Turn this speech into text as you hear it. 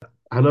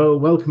Hello,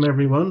 welcome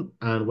everyone,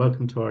 and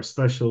welcome to our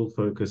special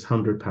Focus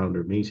 100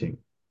 Pounder meeting.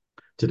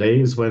 Today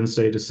is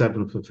Wednesday, the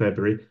 7th of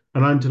February,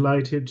 and I'm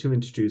delighted to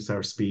introduce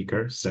our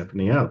speaker,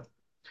 Stephanie L.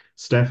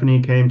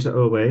 Stephanie came to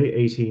OA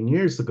 18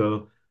 years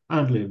ago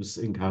and lives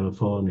in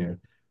California.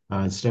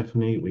 And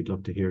Stephanie, we'd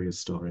love to hear your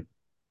story.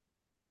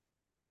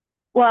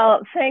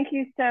 Well, thank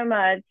you so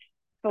much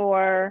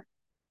for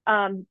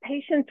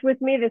patience with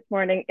me this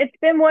morning. It's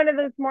been one of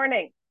those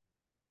mornings.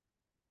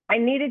 I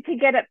needed to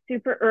get up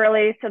super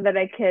early so that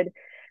I could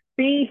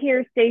be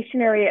here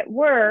stationary at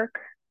work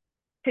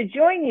to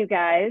join you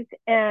guys.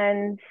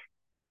 And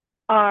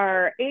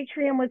our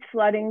atrium was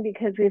flooding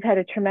because we've had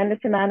a tremendous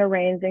amount of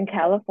rains in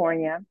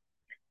California.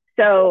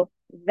 So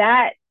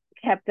that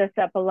kept us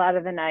up a lot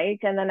of the night.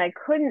 And then I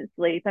couldn't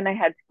sleep and I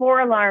had four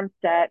alarms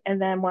set.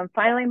 And then when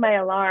finally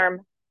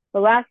the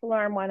last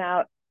alarm went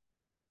out,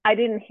 I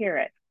didn't hear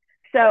it.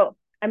 So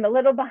I'm a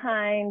little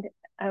behind.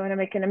 I want to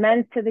make an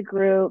amends to the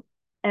group.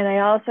 And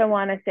I also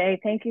want to say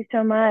thank you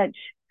so much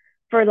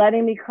for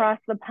letting me cross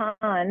the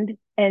pond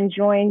and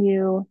join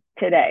you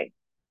today.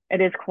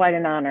 It is quite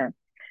an honor.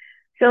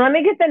 So let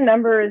me get the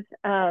numbers.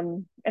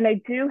 And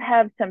I do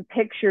have some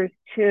pictures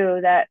too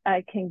that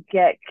I can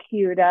get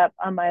queued up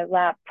on my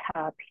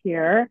laptop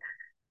here.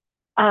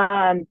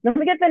 Let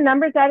me get the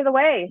numbers out of the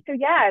way. So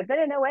yeah, I've been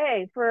in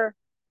OA for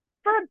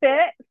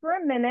a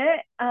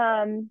minute,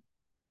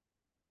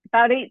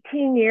 about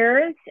 18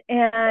 years.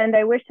 And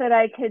I wish that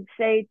I could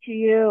say to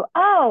you,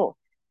 oh,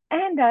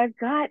 and I've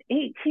got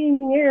 18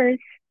 years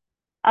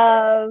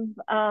of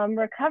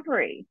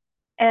recovery.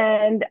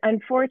 And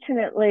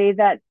unfortunately,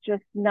 that's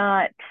just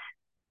not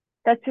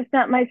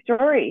my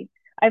story.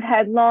 I've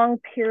had long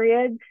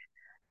periods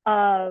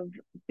of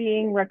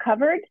being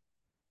recovered,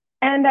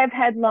 and I've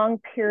had long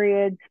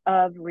periods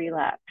of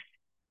relapse.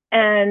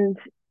 And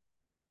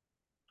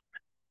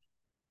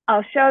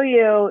I'll show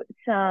you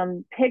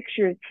some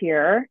pictures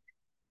here.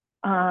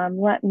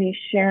 Let me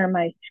share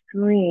my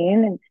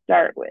screen and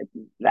start with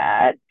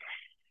that.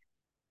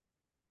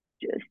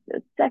 Just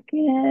a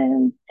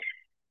second.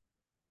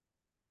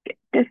 Get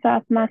this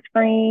off my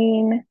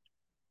screen.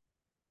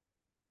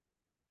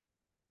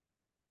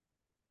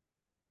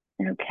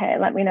 Okay,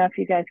 let me know if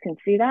you guys can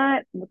see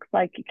that. Looks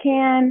like you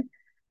can.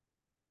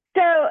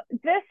 So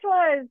this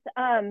was,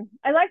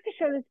 I like to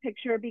show this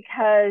picture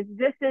because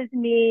this is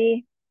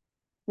me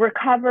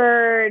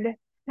recovered,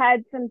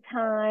 had some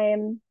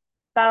time,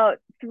 about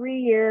 3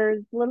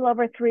 years, a little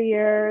over 3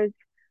 years.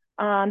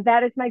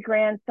 That is my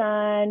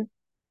grandson.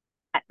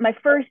 My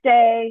first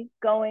day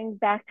going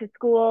back to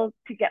school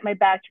to get my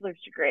bachelor's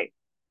degree,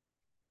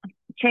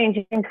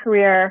 changing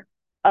career.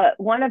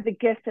 One of the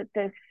gifts that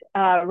this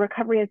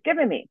recovery has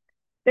given me.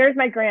 There's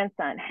my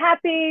grandson,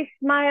 happy,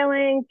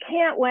 smiling,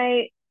 can't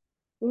wait.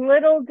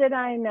 Little did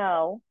I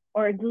know,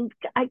 or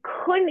I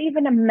couldn't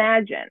even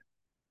imagine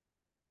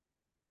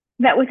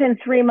that within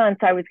 3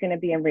 months I was going to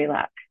be in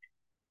relapse,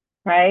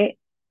 right?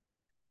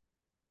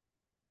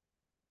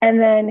 And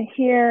then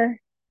here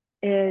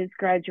is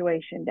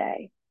graduation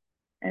day.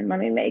 And let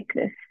me make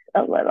this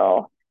a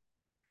little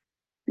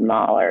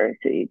smaller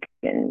so you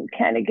can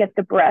kind of get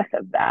the breadth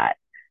of that.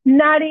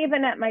 Not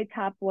even at my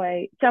top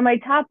weight. So my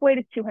top weight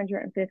is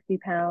 250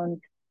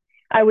 pounds.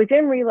 I was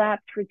in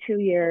relapse for 2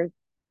 years.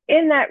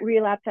 In that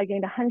relapse, I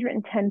gained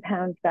 110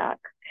 pounds back.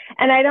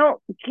 And I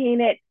don't gain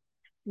it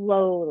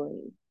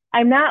slowly.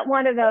 I'm not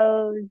one of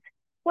those,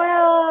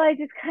 well, I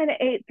just kind of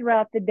ate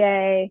throughout the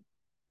day.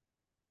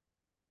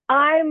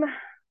 I'm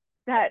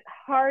that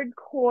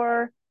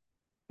hardcore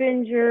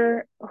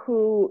binger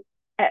who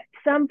at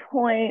some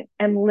point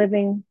am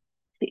living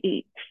to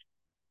eat.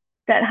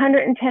 That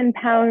 110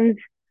 pounds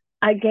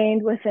I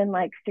gained within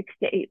like 6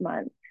 to 8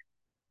 months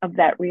of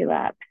that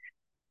relapse.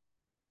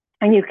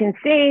 And you can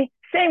see,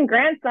 same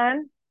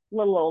grandson, a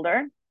little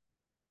older.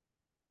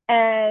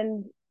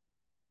 And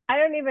I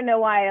don't even know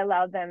why I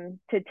allowed them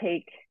to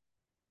take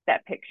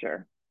that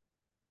picture,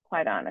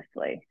 quite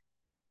honestly.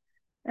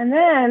 And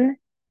then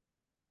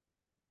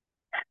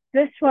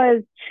this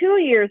was 2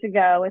 years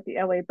ago at the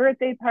OA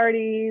birthday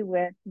party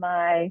with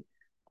my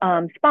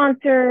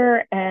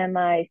sponsor and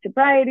my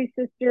sobriety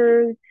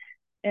sisters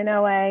in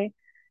OA.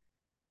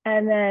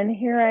 And then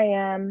here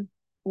I am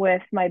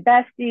with my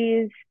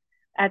besties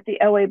at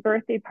the OA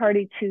birthday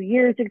party 2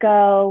 years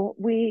ago.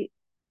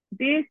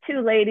 These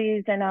two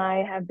ladies and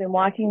I have been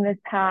walking this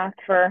path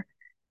for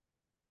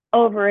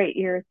over 8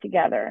 years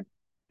together.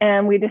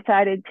 And we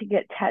decided to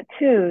get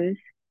tattoos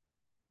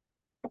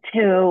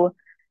to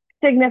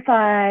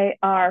signify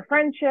our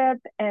friendship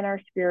and our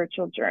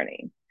spiritual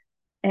journey.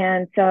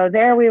 And so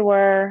there we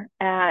were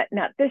at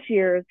not this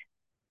year's,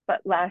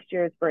 but last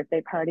year's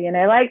birthday party. And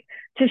I like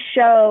to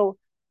show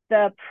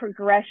the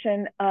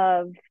progression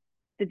of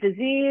the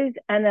disease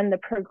and then the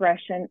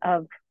progression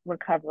of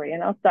recovery.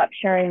 And I'll stop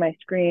sharing my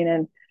screen.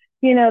 And,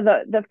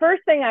 the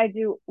first thing I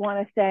do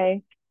want to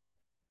say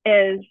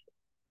is,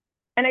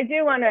 and I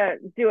do want to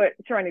do a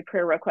serenity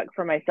prayer real quick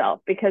for myself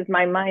because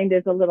my mind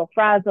is a little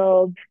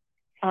frazzled.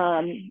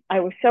 I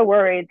was so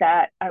worried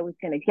that I was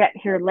going to get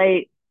here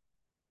late.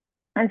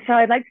 And so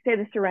I'd like to say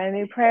the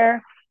serenity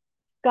prayer.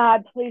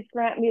 God, please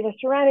grant me the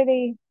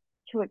serenity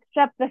to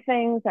accept the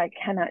things I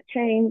cannot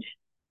change,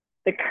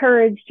 the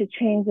courage to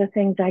change the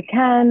things I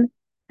can,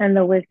 and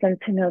the wisdom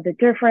to know the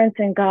difference.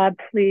 And God,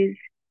 please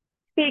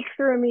speak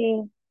through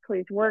me.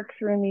 Please work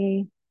through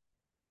me.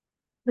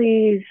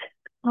 Please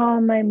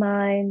calm my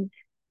mind,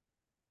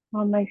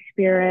 calm my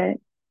spirit,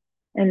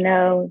 and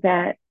know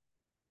that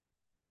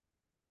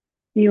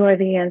you are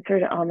the answer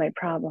to all my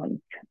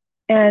problems.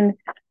 And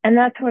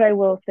that's what I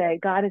will say.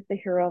 God is the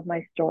hero of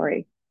my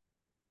story,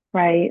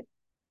 right?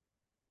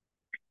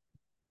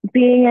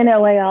 Being in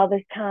OA all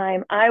this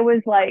time, I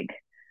was like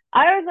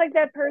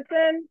that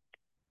person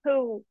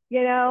who,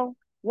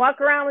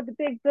 walk around with the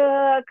big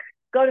book,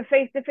 go to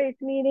face-to-face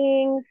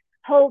meetings,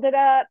 hold it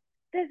up.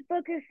 This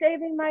book is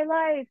saving my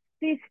life.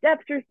 These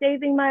steps are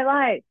saving my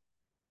life,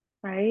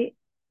 right?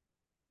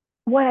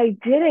 What I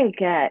didn't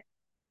get,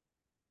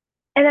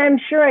 and I'm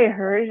sure I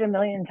heard it a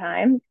million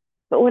times,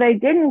 but what I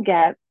didn't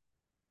get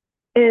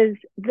is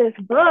this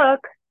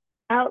book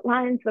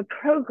outlines the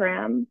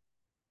program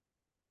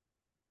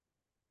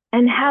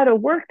and how to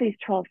work these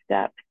 12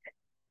 steps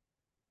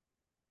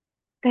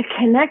that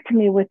connect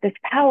me with this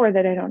power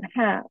that I don't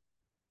have.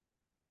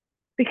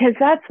 Because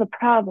that's the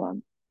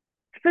problem.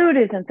 Food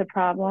isn't the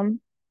problem.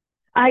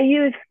 I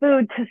use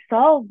food to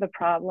solve the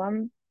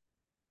problem.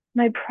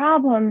 My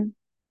problem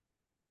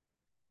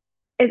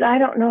is I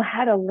don't know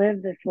how to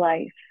live this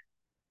life.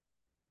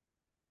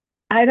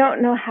 I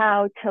don't know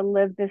how to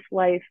live this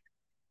life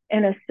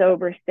in a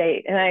sober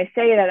state. And I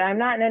say that I'm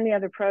not in any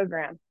other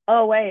program.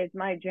 OA is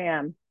my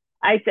jam.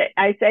 I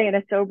say in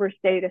a sober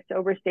state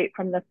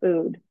from the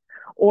food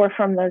or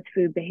from those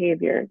food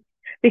behaviors.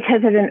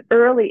 Because at an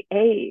early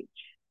age,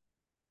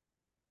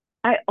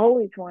 I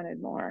always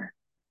wanted more.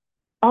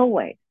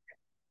 Always.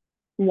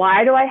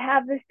 Why do I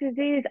have this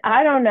disease?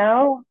 I don't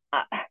know.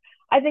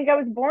 I think I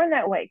was born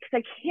that way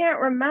because I can't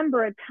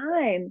remember a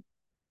time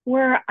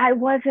where I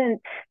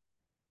wasn't,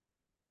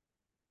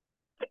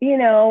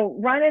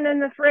 running in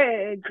the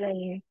fridge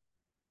and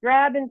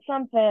grabbing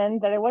something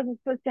that I wasn't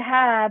supposed to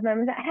have. And I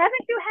was like,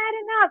 haven't you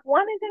had enough?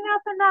 When is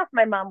enough?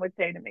 My mom would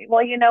say to me,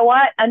 well, you know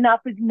what?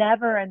 Enough is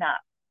never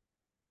enough.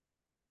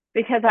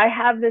 Because I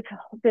have this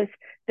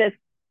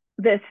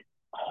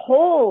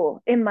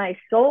hole in my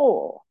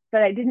soul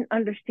that I didn't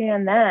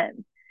understand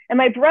then. And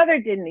my brother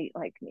didn't eat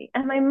like me.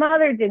 And my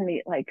mother didn't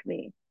eat like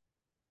me.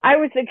 I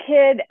was a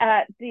kid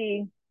at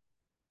the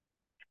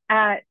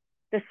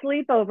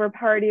sleepover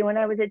party when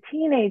I was a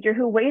teenager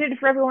who waited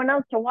for everyone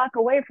else to walk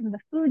away from the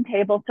food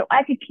table so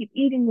I could keep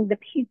eating the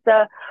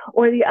pizza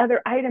or the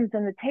other items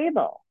on the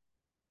table.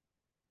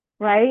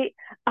 Right?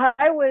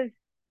 I was,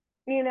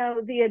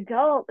 the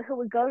adult who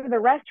would go to the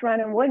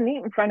restaurant and wouldn't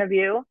eat in front of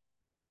you,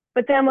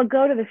 but then would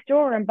go to the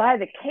store and buy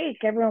the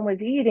cake everyone was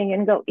eating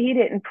and go eat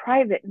it in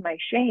private in my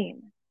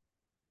shame.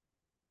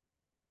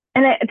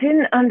 And I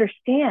didn't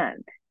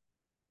understand,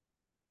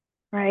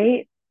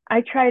 right?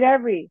 I tried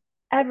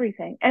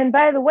everything. And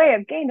by the way,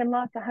 I've gained and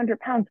lost 100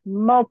 pounds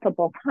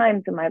multiple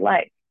times in my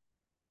life.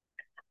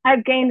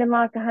 I've gained and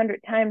lost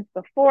 100 times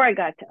before I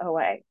got to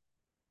OA.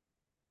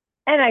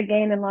 And I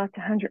gained and lost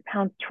 100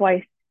 pounds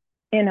twice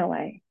in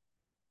OA,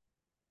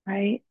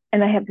 right?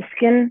 And I have the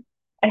skin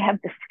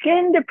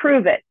to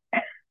prove it.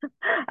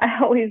 I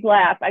always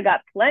laugh. I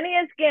got plenty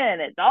of skin.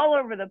 It's all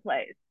over the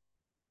place,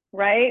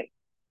 right?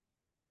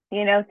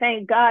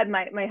 Thank God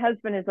my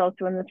husband is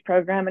also in this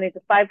program and he's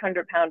a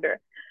 500-pounder.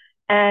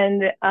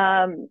 And,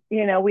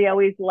 we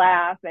always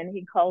laugh and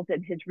he calls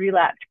it his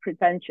relapse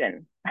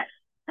prevention,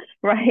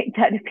 right?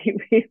 That if he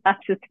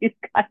relapses, he's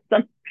got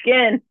some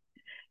skin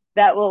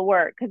that will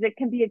work because it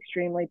can be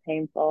extremely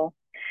painful.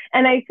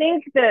 And I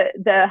think the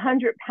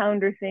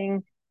 100-pounder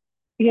thing,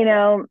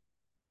 the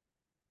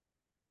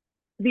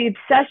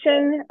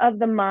obsession of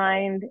the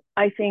mind,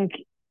 I think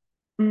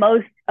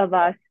most of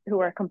us who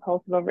are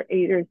compulsive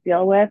overeaters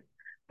deal with,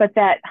 but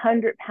that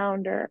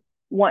 100-pounder,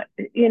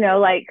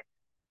 like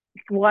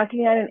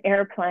walking on an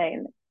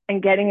airplane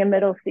and getting a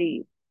middle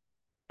seat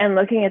and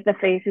looking at the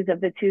faces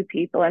of the two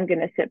people I'm going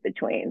to sit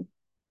between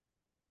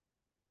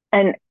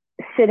and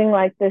sitting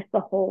like this the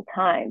whole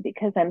time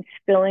because I'm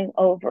spilling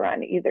over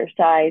on either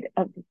side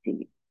of the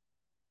seat.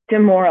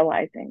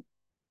 Demoralizing,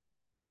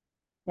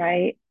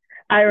 right?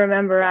 I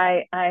remember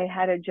I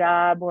had a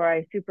job where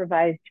I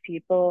supervised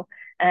people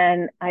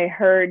and I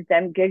heard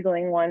them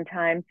giggling one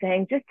time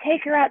saying, just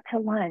take her out to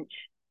lunch.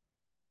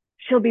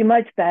 She'll be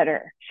much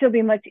better. She'll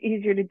be much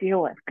easier to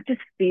deal with.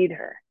 Just feed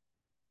her.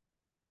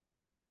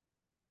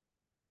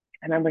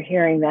 I remember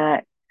hearing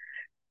that.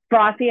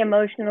 Frothy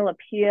emotional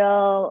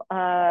appeal.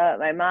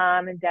 My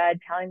mom and dad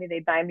telling me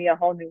they'd buy me a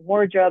whole new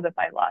wardrobe if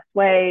I lost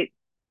weight.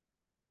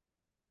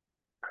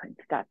 Couldn't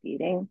stop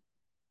eating,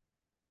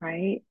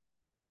 right?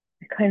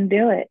 I couldn't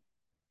do it.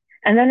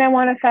 And then I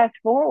want to fast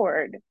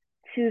forward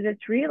to this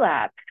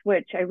relapse,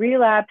 which I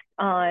relapsed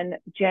on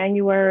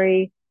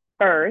January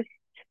 1st.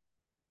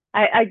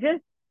 I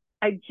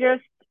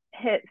just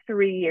hit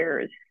 3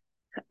 years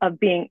of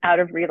being out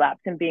of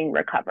relapse and being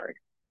recovered.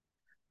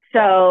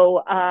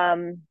 So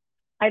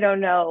I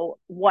don't know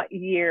what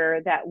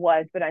year that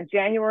was, but on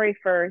January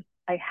 1st,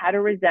 I had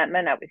a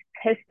resentment. I was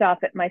pissed off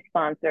at my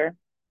sponsor.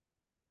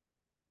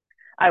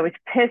 I was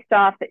pissed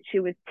off that she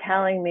was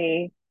telling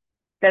me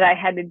that I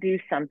had to do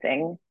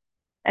something.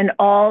 And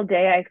all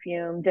day I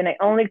fumed, and I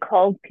only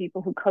called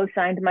people who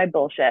co-signed my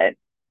bullshit.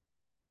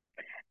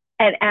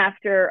 And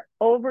after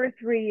over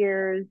 3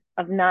 years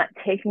of not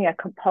taking a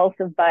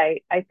compulsive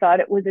bite, I thought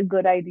it was a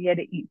good idea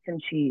to eat some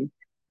cheese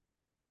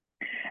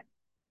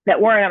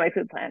that weren't on my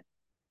food plan,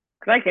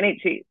 because I can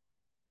eat cheese.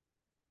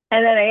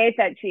 And then I ate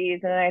that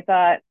cheese, and I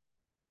thought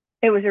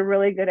it was a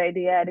really good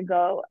idea to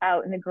go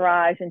out in the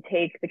garage and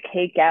take the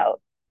cake out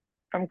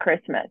from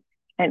Christmas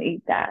and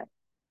eat that.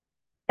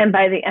 And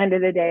by the end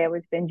of the day, I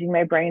was binging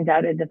my brains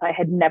out as if I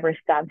had never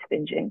stopped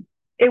binging.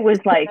 It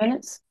was like,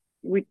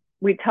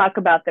 we talk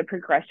about the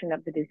progression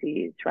of the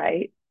disease,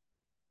 right?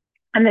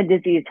 And the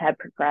disease had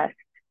progressed.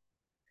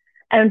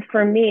 And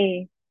for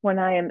me, when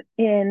I am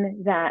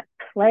in that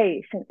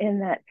place and in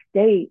that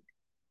state,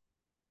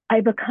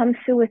 I become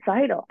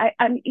suicidal.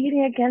 I'm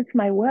eating against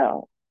my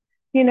will.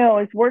 You know,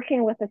 I was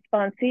working with a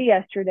sponsee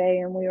yesterday,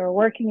 and we were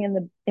working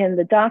in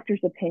the doctor's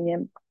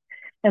opinion,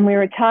 and we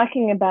were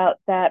talking about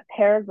that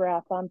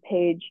paragraph on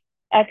page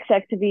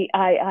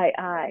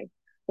XXVIII,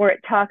 where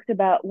it talks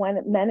about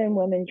when men and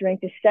women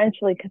drink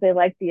essentially because they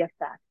like the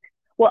effect.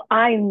 Well,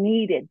 I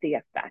needed the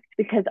effect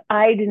because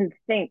I didn't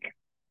think,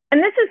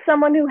 and this is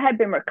someone who had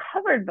been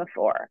recovered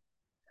before,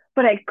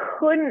 but I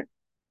couldn't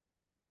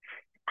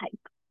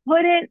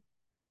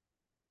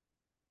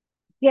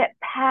get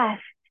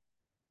past,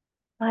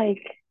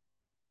 like,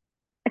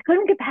 I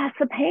couldn't get past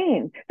the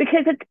pain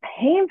because it's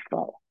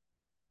painful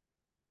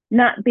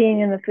not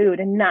being in the food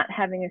and not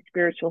having a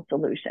spiritual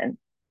solution.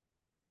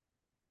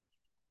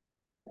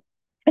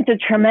 It's a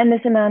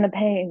tremendous amount of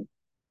pain.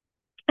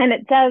 And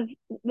it says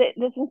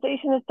the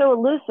sensation is so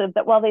elusive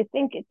that while they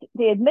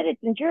admit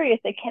it's injurious,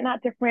 they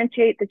cannot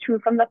differentiate the true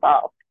from the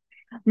false.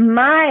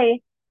 My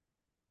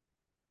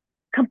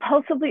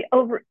compulsively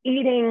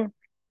overeating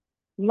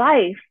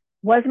life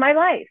was my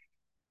life,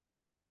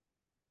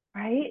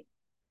 right?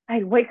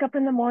 I'd wake up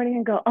in the morning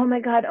and go, oh my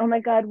God,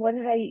 what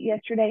did I eat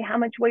yesterday? How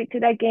much weight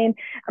did I gain?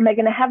 Am I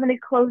going to have any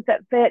clothes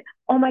that fit?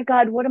 Oh my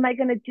God, what am I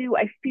going to do?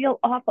 I feel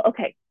awful.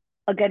 Okay,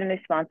 I'll get a new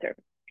sponsor.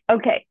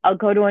 Okay, I'll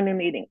go to a new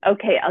meeting.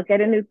 Okay, I'll get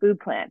a new food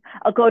plan.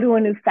 I'll go to a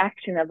new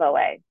faction of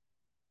OA.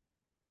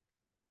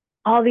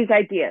 All these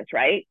ideas,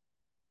 right?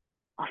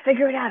 I'll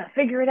figure it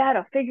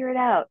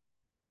out.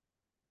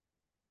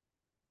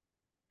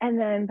 And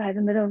then by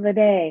the middle of the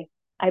day,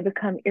 I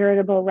become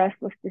irritable,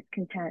 restless,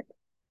 discontent.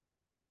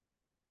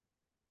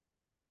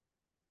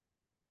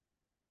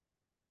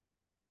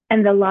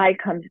 And the lie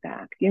comes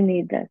back. You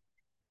need this.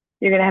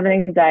 You're going to have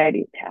an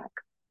anxiety attack.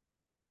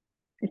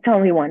 It's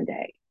only one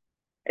day.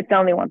 It's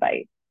only one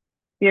bite.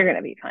 You're going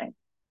to be fine.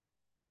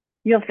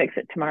 You'll fix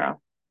it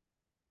tomorrow.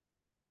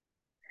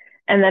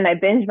 And then I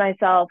binge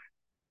myself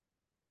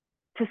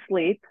to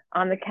sleep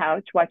on the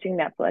couch watching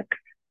Netflix.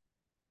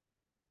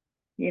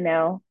 You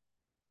know,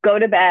 go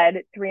to bed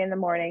at 3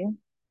 a.m.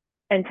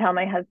 and tell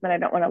my husband I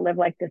don't want to live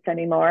like this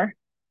anymore.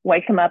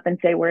 Wake him up and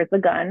say, where's the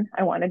gun?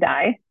 I want to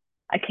die.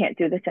 I can't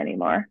do this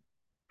anymore.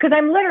 Because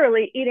I'm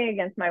literally eating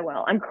against my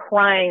will. I'm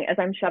crying as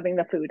I'm shoving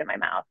the food in my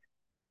mouth.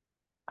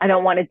 I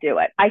don't want to do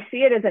it. I see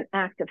it as an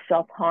act of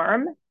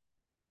self-harm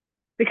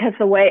because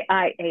the way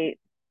I ate,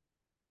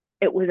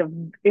 it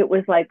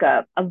was like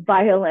a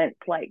violent,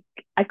 like,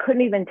 I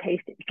couldn't even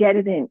taste it. Get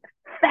it in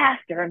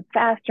faster and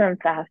faster and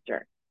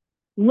faster,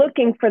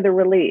 looking for the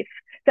relief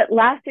that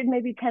lasted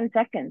maybe 10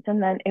 seconds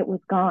and then it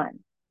was gone.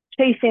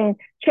 Chasing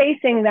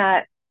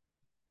that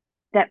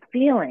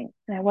feeling,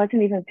 and I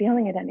wasn't even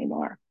feeling it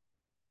anymore.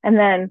 And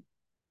then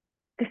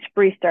the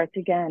spree starts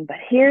again. But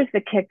here's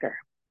the kicker.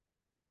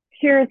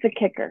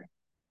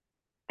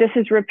 This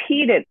is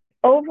repeated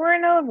over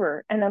and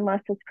over. And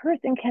unless this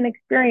person can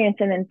experience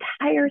an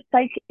entire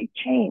psychic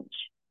change,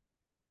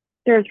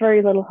 there's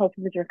very little hope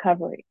of his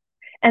recovery.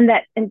 And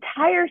that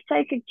entire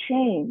psychic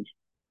change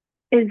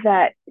is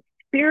that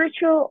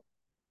spiritual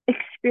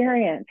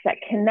experience,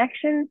 that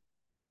connection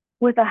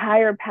with a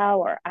higher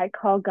power I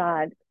call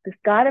God, this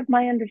God of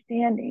my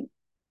understanding,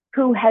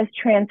 who has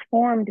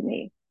transformed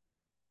me.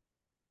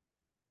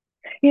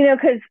 You know,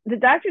 because the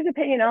doctor's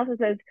opinion also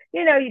says,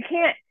 you know, you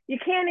can't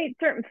eat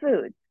certain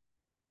foods.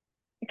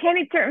 You can't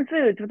eat certain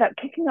foods without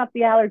kicking off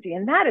the allergy.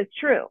 And that is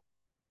true.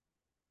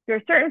 There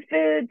are certain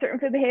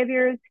food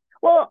behaviors.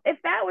 Well, if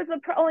that was the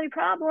only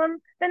problem,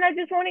 then I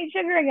just won't eat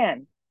sugar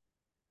again.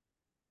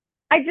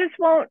 I just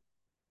won't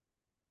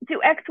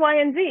do X,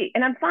 Y, and Z,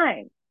 and I'm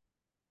fine.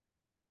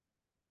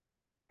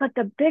 But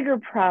the bigger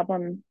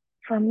problem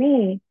for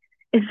me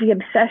is the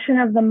obsession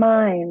of the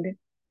mind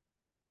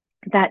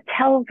that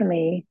tells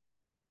me,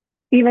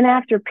 even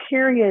after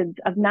periods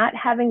of not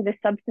having the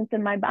substance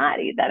in my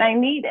body, that I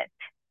need it,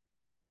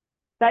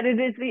 that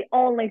it is the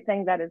only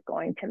thing that is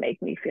going to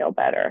make me feel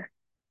better,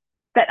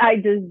 that I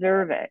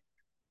deserve it.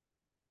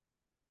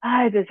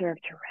 I deserve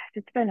to rest.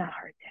 It's been a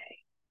hard day.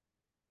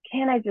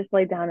 Can't I just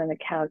lay down on the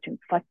couch and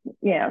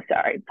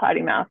sorry,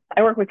 potty mouth.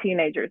 I work with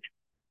teenagers.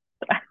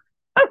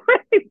 I'm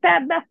really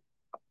bad now.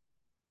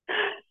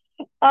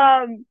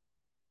 And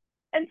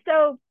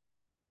so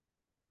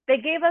they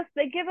give us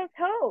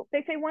hope.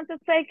 They say once a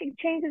psychic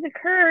change has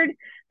occurred,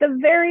 the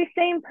very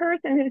same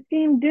person who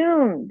seemed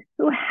doomed,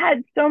 who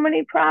had so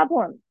many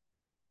problems,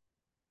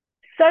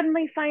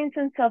 suddenly finds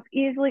himself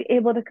easily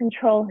able to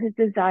control his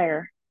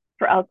desire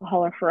for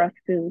alcohol or for us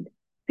food.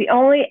 The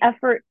only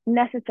effort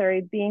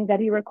necessary being that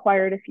he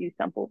required a few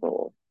simple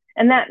rules.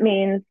 And that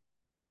means,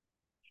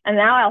 and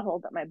now I'll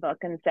hold up my book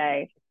and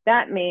say,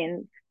 that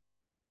means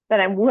that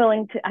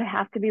I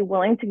have to be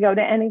willing to go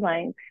to any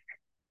length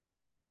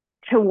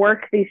to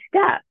work these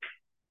steps,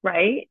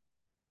 right?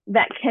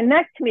 That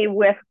connect me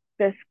with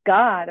this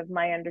God of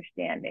my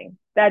understanding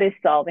that is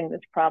solving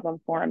this problem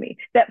for me,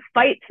 that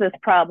fights this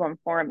problem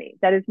for me,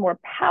 that is more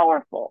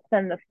powerful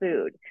than the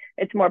food.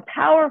 It's more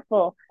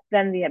powerful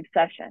than the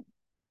obsession,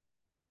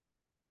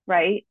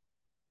 right?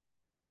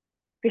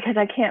 Because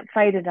I can't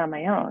fight it on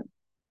my own.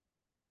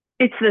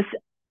 It's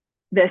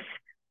this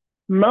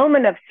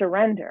moment of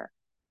surrender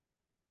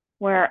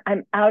where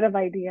I'm out of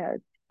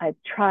ideas. I've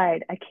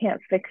tried. I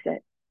can't fix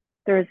it.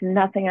 There is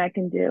nothing I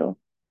can do.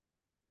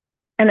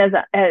 And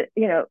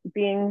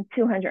being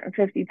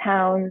 250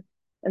 pounds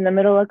in the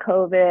middle of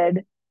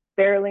COVID,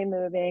 barely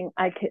moving,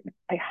 I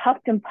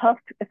huffed and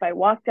puffed. If I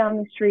walked down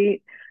the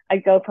street,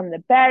 I'd go from the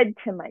bed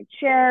to my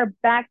chair,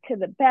 back to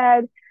the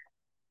bed.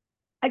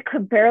 I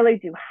could barely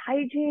do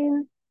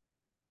hygiene.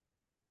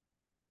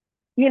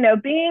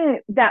 Being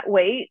that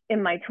weight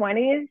in my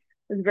 20s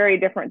was very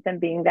different than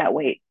being that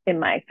weight in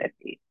my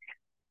 50s.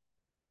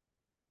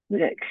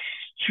 The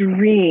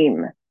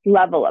extreme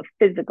level of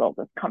physical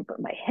discomfort.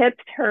 My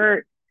hips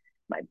hurt,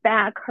 my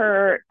back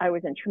hurt, I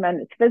was in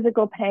tremendous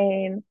physical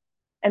pain,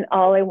 and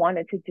all I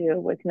wanted to do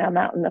was numb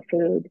out in the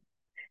food.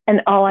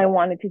 And all I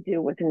wanted to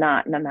do was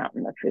not numb out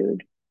in the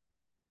food.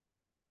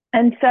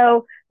 And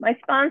so my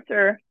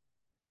sponsor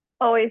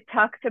always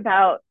talks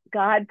about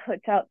God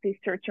puts out these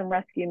search and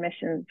rescue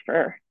missions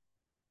for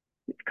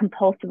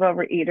compulsive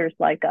overeaters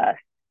like us.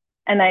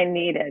 And I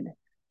needed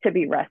to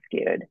be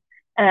rescued.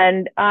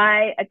 And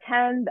I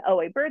attend the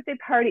OA birthday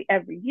party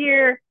every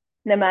year,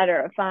 no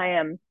matter if I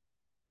am,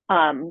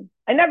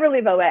 I never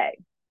leave OA,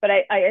 but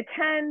I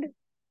attend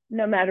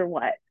no matter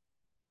what.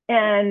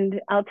 And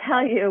I'll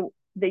tell you,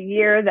 the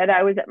year that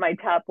I was at my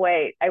top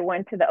weight, I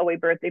went to the OA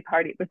birthday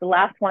party. It was the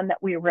last one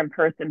that we were in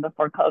person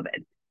before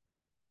COVID.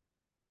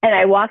 And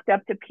I walked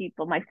up to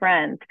people, my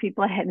friends,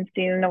 people I hadn't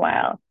seen in a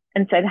while,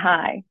 and said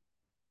hi.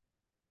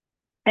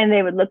 And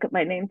they would look at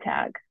my name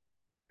tag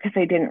because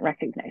they didn't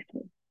recognize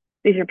me.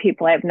 These are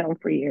people I've known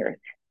for years.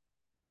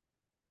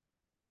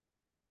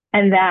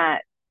 And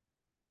that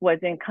was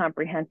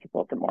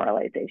incomprehensible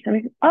demoralization. I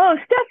mean, oh,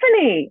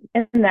 Stephanie,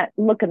 and that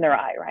look in their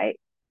eye, right?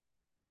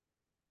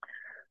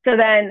 So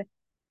then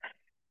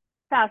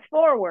fast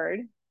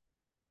forward,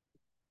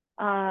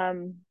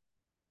 I'm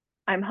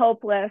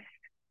hopeless.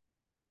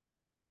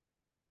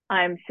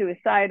 I'm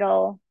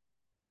suicidal.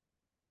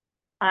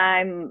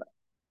 I'm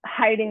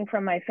hiding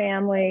from my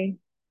family.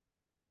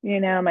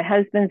 My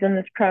husband's in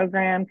this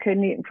program,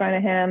 couldn't eat in front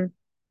of him.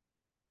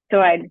 So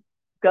I'd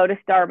go to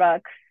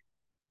Starbucks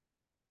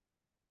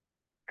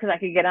because I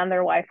could get on their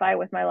Wi-Fi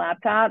with my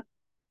laptop,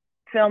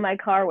 fill my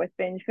car with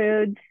binge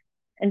foods,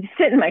 and just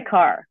sit in my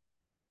car.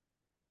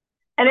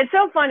 And it's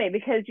so funny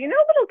because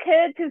little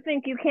kids who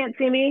think you can't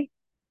see me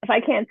if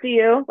I can't see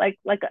you, like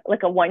a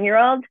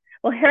 1-year-old.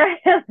 Well, here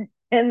I am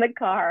in the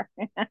car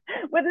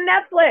with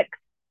Netflix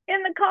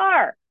in the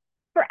car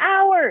for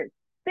hours,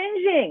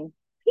 binging.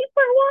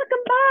 People are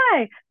walking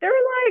by. They're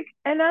like,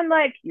 and I'm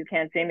like, you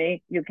can't see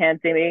me. You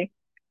can't see me.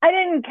 I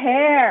didn't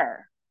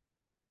care.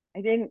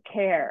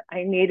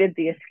 I needed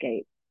the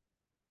escape.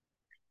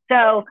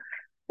 So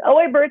the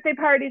OA birthday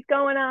party's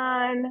going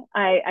on.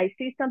 I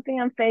see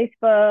something on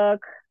Facebook.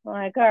 I'm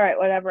like, all right,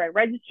 whatever. I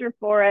register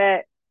for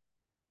it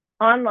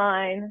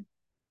online.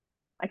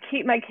 I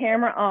keep my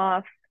camera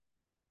off.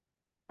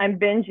 I'm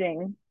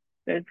binging.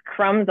 There's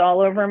crumbs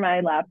all over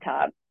my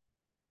laptop.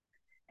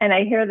 And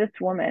I hear this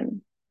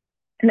woman.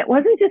 And it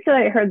wasn't just that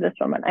I heard this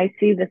woman. I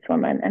see this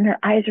woman and her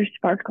eyes are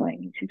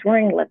sparkling. She's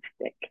wearing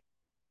lipstick.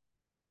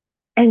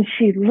 And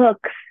she just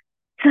looks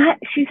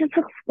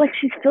like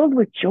she's filled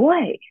with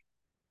joy.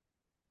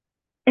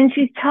 And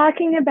she's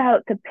talking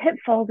about the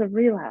pitfalls of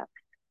relapse.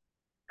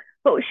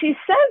 But she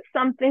said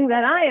something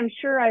that I am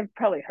sure I've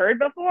probably heard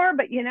before,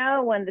 but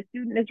when the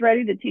student is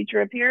ready, the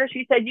teacher appears.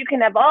 She said, you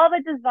can have all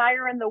the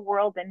desire in the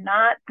world and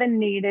not the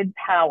needed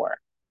power.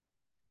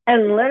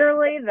 And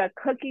literally the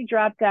cookie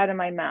dropped out of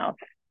my mouth.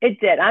 It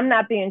did. I'm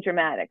not being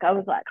dramatic. I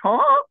was like, huh?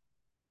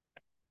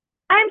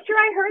 I'm sure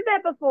I heard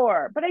that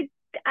before, but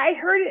I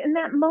heard it in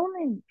that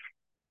moment.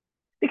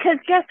 Because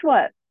guess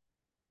what?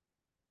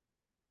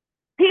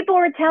 People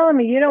were telling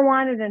me, you don't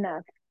want it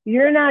enough.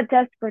 You're not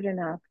desperate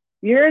enough.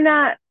 You're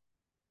not,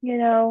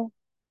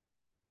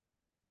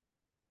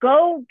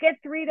 go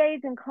get 3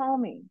 days and call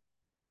me.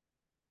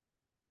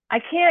 I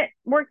can't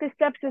work the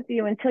steps with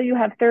you until you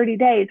have 30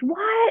 days.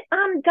 What?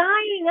 I'm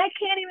dying. I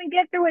can't even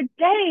get through a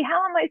day.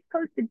 How am I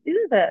supposed to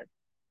do this?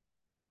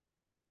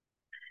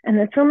 And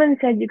this woman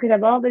said you could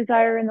have all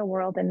desire in the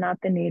world and not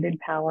the needed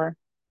power.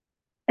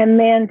 And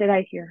man, did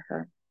I hear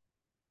her.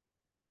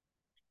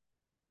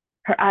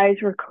 Her eyes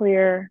were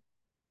clear,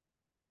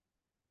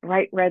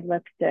 bright red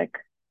lipstick,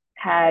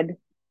 had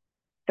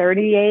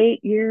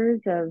 38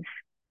 years of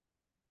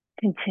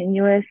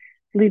continuously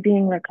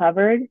being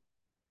recovered.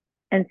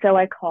 And so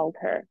I called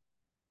her,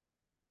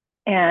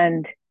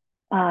 and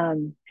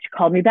she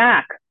called me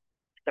back.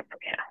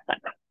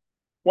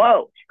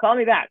 Whoa, she called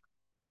me back.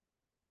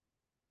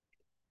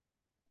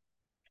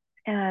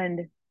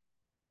 And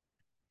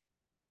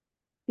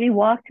she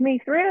walked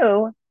me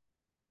through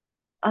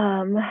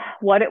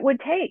what it would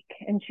take.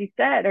 And she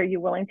said, "Are you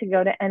willing to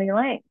go to any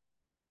length?"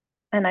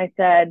 And I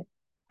said,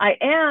 "I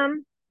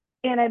am.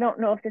 And I don't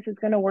know if this is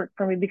going to work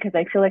for me because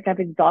I feel like I've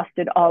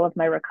exhausted all of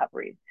my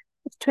recoveries."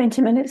 It's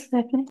 20 minutes,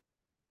 Stephanie.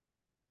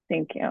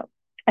 Thank you.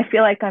 I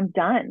feel like I'm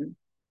done.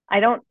 I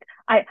don't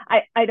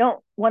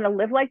want to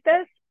live like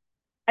this.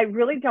 I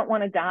really don't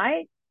want to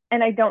die.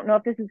 And I don't know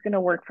if this is going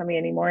to work for me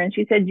anymore. And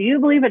she said, "Do you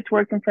believe it's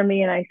working for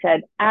me?" And I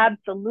said,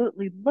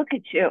 "Absolutely. Look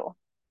at you."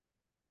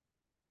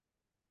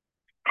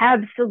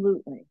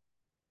 Absolutely.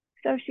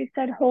 So she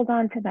said, "Hold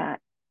on to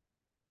that."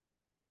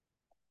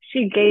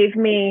 She gave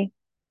me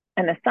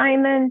an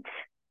assignment.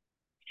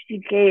 She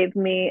gave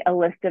me a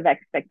list of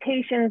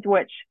expectations,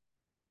 which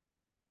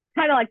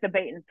kind of like the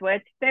bait and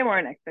switch, they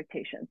weren't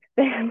expectations.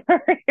 They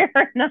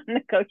were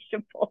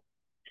non-negotiable.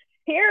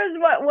 Here's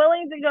what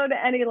willing to go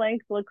to any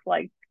length looks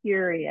like,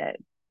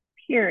 period.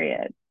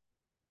 Period.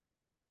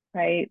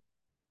 Right?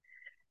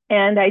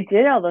 And I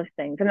did all those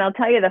things. And I'll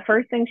tell you, the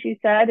first thing she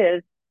said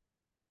is,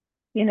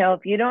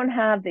 if you don't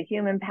have the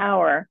human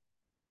power,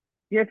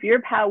 if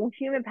your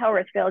human power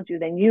has failed you,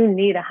 then you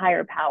need a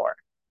higher power.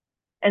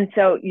 And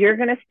so you're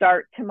going to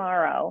start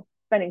tomorrow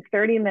spending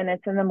 30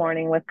 minutes in the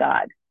morning with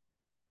God.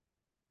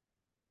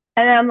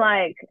 And I'm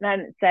like, and I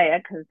didn't say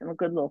it because I'm a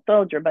good little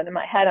soldier, but in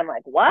my head, I'm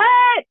like, what?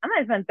 I'm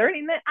going to spend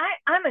 30 minutes.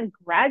 I'm in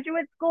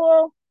graduate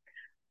school.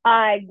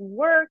 I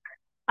work.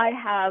 I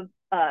have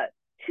a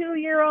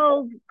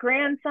 2-year-old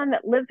grandson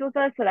that lives with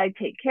us that I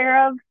take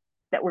care of,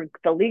 that we're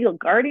the legal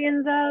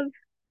guardians of,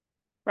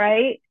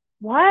 right?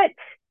 What?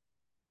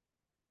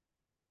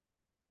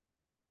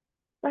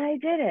 But I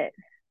did it.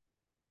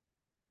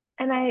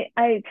 And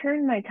I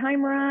turned my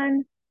timer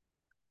on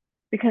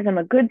because I'm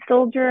a good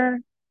soldier.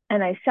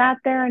 And I sat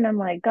there and I'm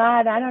like,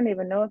 "God, I don't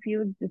even know if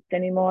you exist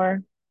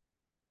anymore.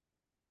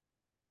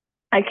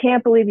 I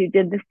can't believe you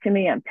did this to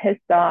me. I'm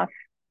pissed off.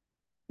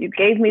 You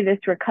gave me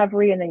this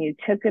recovery and then you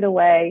took it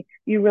away.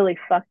 You really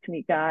fucked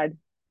me, God.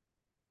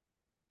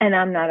 And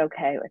I'm not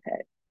okay with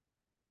it."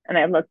 And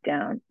I looked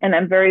down, and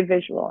I'm very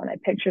visual, and I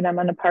pictured I'm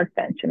on a park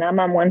bench and I'm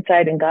on one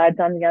side and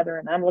God's on the other,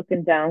 and I'm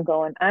looking down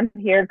going, "I'm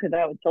here because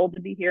I was told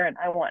to be here and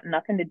I want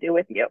nothing to do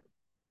with you.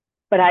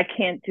 But I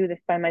can't do this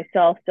by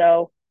myself,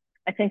 so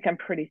I think I'm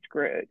pretty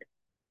screwed."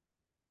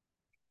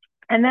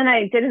 And then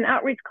I did an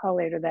outreach call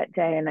later that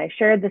day, and I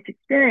shared this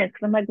experience.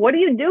 I'm like, "What do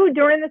you do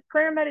during this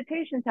prayer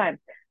meditation time?"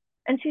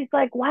 And she's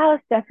like, "Wow,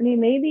 Stephanie,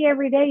 maybe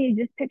every day you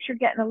just picture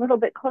getting a little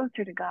bit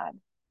closer to God.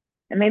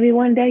 And maybe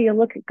one day you'll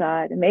look at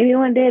God. And maybe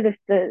one day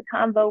the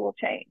convo will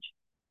change."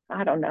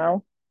 I don't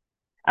know.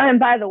 And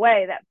by the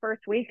way, that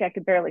first week I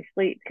could barely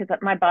sleep because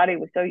my body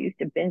was so used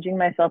to binging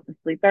myself to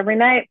sleep every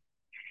night.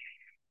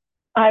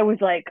 I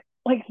was like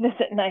this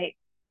at night.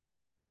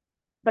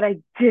 But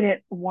I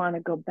didn't want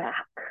to go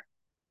back.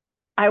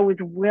 I was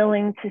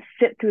willing to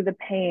sit through the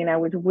pain. I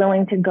was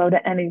willing to go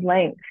to any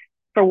length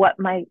for what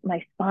my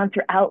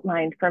sponsor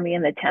outlined for me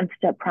in the 10th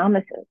step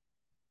promises.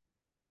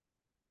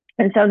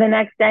 And so the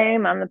next day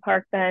I'm on the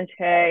park bench,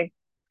 hey,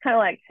 kind of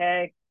like,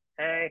 hey,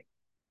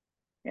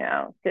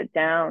 sit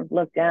down,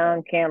 look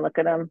down, can't look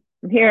at them.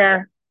 I'm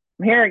here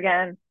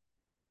again.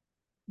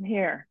 I'm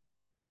here.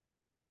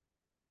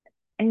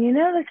 And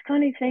this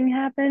funny thing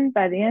happened.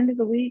 By the end of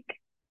the week,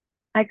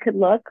 I could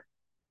look,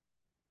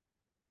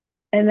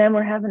 and then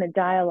we're having a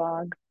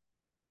dialogue.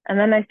 And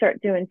then I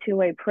start doing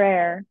two-way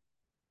prayer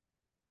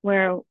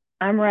where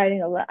I'm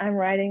writing a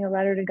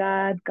letter to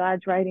God,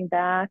 God's writing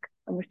back,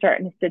 and we're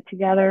starting to sit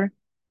together.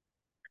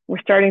 We're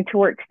starting to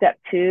work step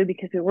 2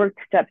 because we worked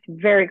steps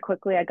very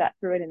quickly. I got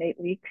through it in 8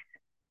 weeks,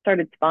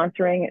 started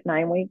sponsoring at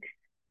 9 weeks.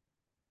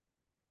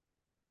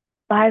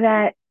 By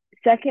that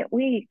second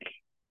week,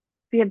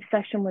 the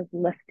obsession was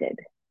lifted,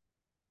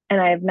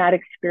 and I have not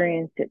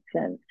experienced it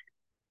since.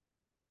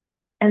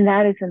 And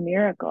that is a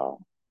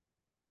miracle.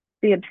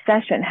 The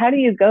obsession. How do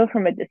you go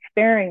from a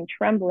despairing,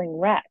 trembling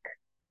wreck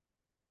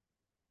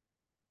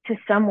to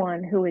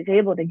someone who is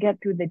able to get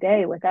through the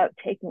day without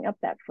taking up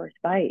that first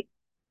bite?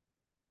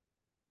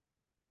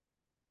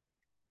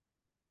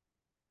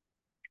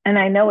 And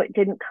I know it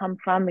didn't come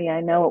from me.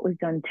 I know it was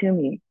done to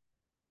me.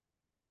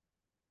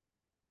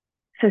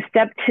 So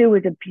step 2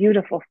 was a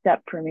beautiful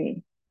step for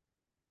me.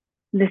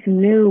 This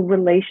new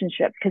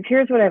relationship. Because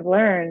here's what I've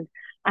learned.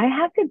 I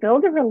have to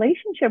build a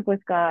relationship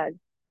with God.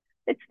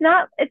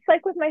 It's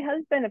like with my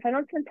husband. If I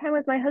don't spend time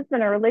with my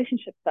husband, our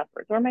relationship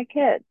suffers, or my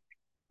kids.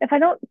 If I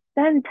don't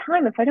spend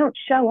time, if I don't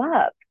show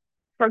up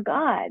for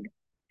God,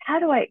 how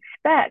do I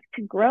expect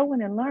to grow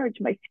and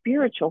enlarge my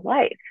spiritual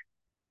life?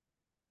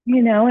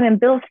 And in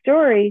Bill's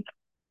story,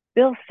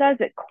 Bill says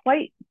it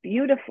quite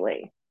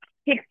beautifully.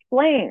 He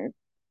explains,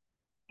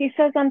 he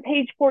says on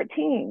page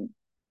 14,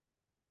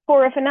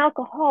 for if an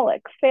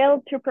alcoholic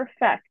failed to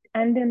perfect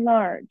and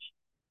enlarge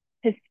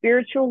his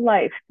spiritual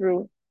life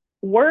through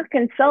work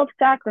and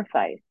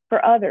self-sacrifice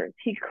for others,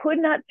 he could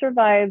not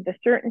survive the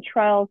certain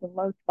trials and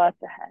low spots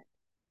ahead.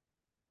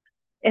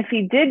 If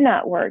he did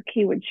not work,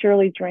 he would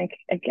surely drink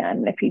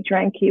again. If he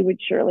drank, he would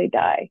surely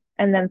die.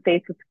 And then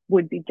faith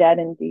would be dead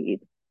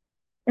indeed.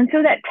 And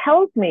so that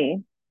tells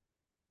me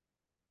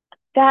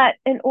that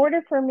in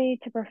order for me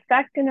to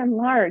perfect and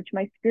enlarge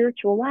my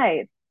spiritual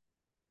life,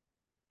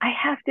 I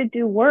have to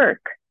do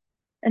work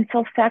and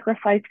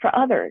self-sacrifice for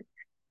others.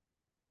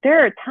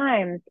 There are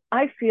times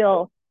I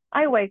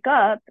wake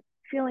up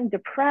feeling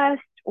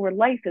depressed or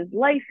life is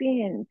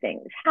lifey and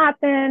things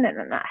happen and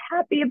I'm not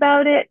happy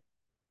about it,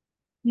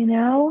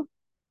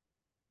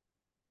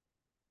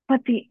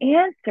 But the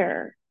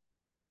answer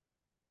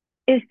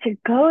is to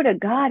go to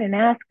God and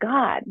ask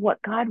God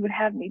what God would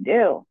have me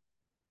do.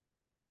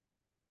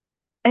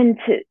 And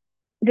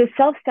the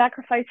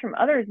self-sacrifice from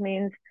others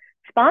means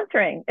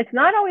sponsoring. It's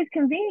not always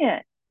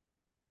convenient,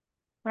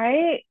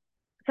 right?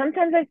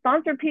 Sometimes I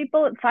sponsor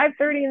people at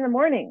 5:30 in the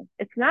morning.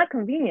 It's not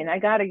convenient. I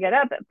got to get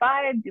up at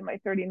 5, do my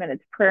 30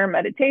 minutes prayer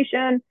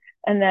meditation,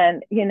 and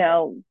then,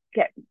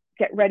 get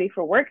ready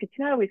for work. It's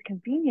not always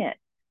convenient.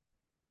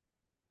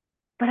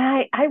 But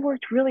I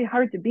worked really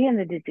hard to be in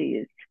the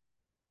disease.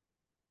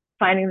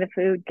 Finding the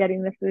food,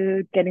 getting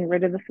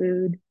rid of the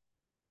food,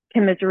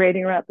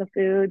 commiserating about the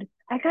food.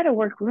 I got to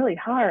work really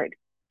hard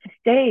to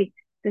stay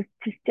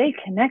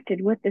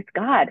connected with this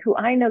God who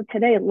I know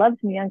today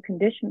loves me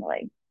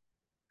unconditionally,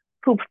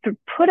 who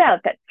put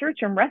out that search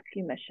and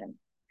rescue mission.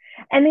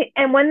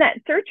 And when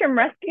that search and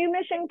rescue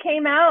mission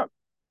came out,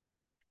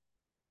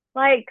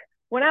 like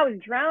when I was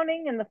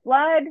drowning in the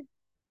flood,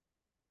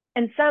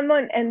 and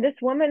this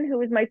woman who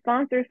was my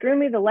sponsor threw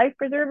me the life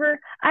preserver,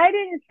 I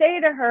didn't say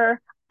to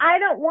her, I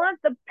don't want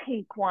the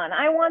pink one.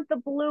 I want the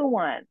blue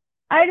one.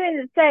 I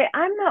didn't say,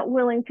 I'm not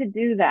willing to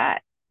do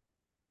that.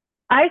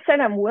 I said,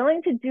 I'm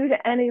willing to go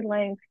to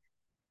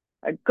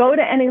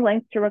any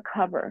length to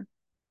recover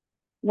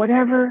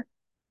whatever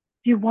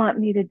you want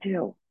me to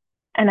do.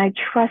 And I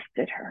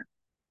trusted her.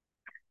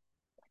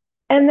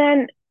 And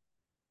then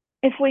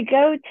if we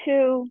go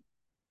to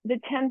the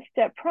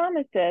 10-step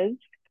promises,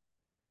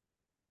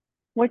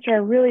 which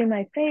are really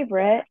my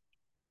favorite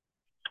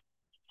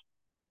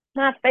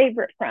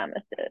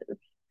promises,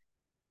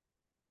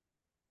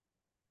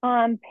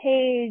 on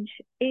page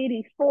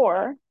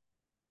 84,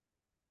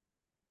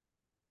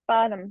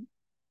 bottom,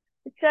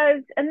 it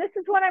says, and this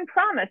is what I'm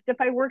promised if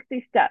I work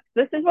these steps.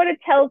 This is what it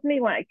tells me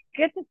when I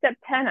get to step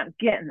 10, I'm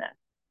getting this.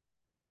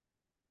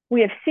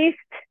 We have ceased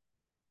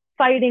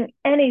fighting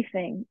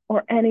anything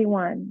or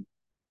anyone,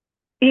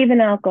 even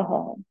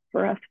alcohol,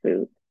 for us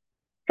food.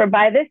 For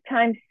by this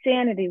time,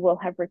 sanity will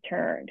have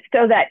returned.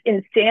 So that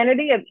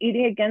insanity of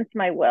eating against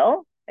my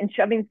will and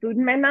shoving food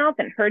in my mouth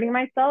and hurting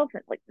myself,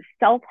 and like the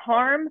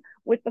self-harm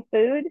with the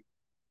food,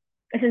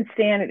 is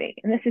insanity.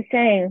 And this is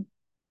saying,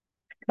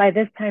 by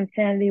this time,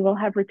 sanity will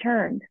have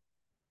returned.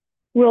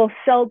 We'll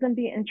seldom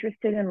be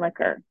interested in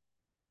liquor.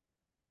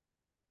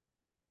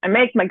 I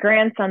make my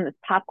grandson this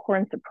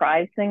popcorn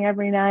surprise thing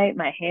every night.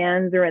 My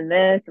hands are in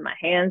this, and my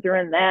hands are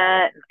in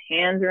that, and my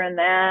hands are in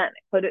that. And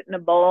I put it in a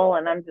bowl,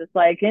 and I'm just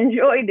like,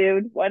 enjoy,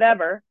 dude,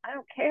 whatever. I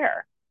don't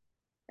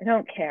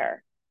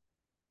care.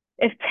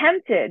 If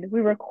tempted,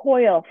 we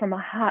recoil from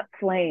a hot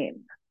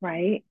flame,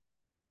 right?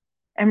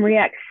 And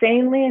react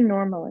sanely and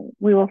normally.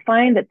 We will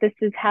find that this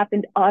has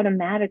happened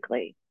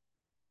automatically.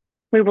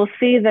 We will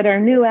see that our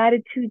new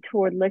attitude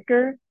toward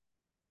liquor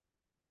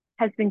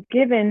has been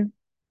given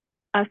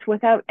us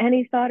without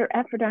any thought or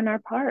effort on our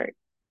part.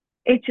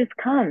 It just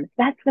comes.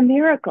 That's the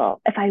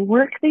miracle. If I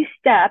work these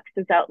steps,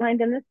 as outlined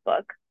in this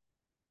book,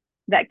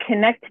 that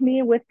connect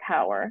me with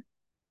power,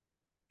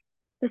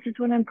 this is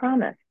what I'm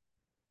promised.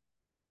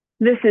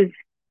 This is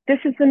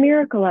the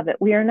miracle of it.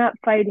 We are not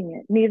fighting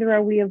it. Neither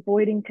are we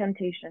avoiding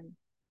temptation.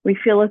 We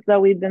feel as though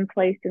we've been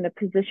placed in a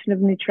position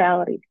of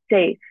neutrality,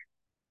 safe,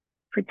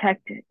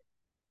 protected.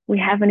 We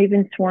haven't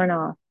even sworn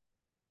off.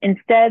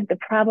 Instead, the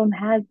problem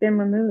has been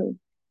removed.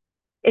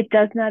 It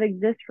does not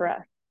exist for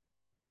us.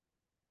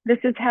 This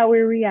is how we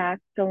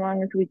react so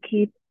long as we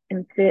keep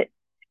in fit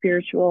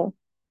spiritual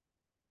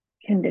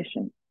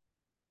condition.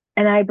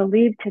 And I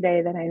believe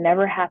today that I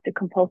never have to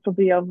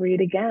compulsively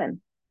overeat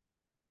again,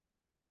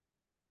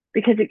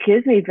 because it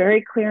gives me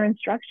very clear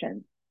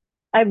instructions.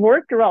 I've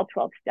worked through all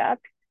 12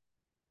 steps.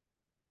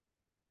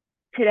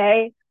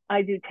 Today,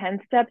 I do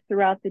 10 steps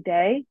throughout the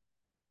day.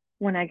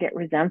 When I get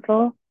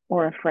resentful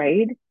or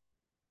afraid,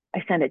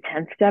 I send a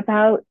 10th step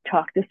out,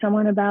 talk to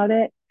someone about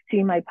it,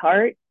 see my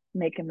part,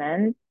 make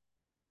amends.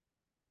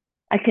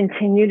 I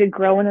continue to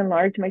grow and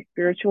enlarge my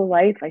spiritual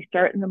life. I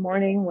start in the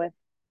morning with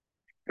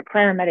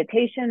prayer and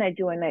meditation. I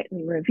do a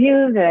nightly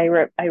review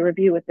that I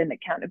review with an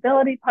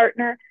accountability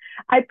partner.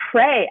 I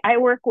pray. I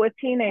work with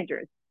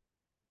teenagers.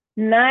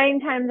 9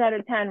 times out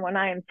of 10, when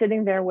I am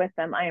sitting there with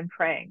them, I am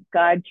praying,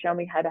 God, show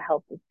me how to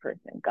help this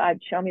person.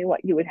 God, show me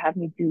what you would have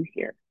me do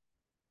here.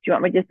 Do you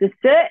want me just to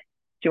sit?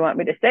 Do you want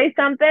me to say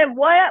something?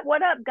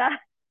 What up, God?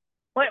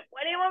 What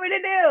do you want me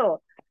to do?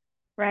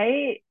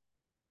 Right?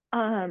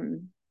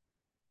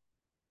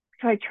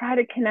 So I try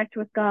to connect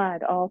with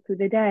God all through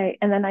the day.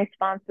 And then I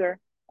sponsor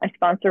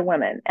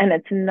women. And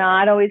it's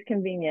not always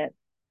convenient.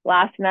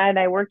 Last night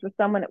I worked with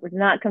someone. It was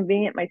not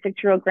convenient. My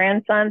 6-year-old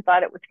grandson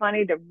thought it was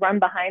funny to run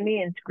behind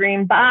me and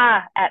scream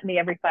bah at me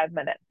every 5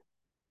 minutes.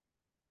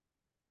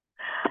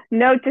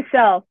 Note to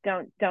self,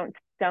 don't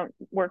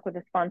work with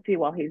a sponsee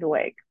while he's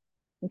awake.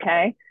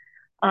 Okay.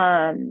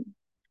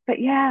 But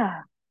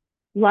yeah,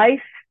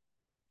 life,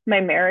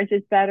 my marriage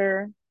is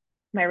better.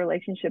 My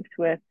relationships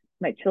with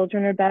my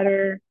children are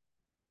better.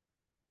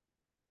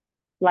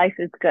 Life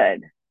is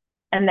good.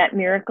 And that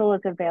miracle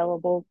is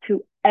available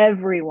to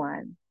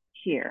everyone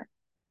here.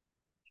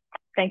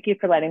 Thank you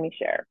for letting me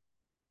share.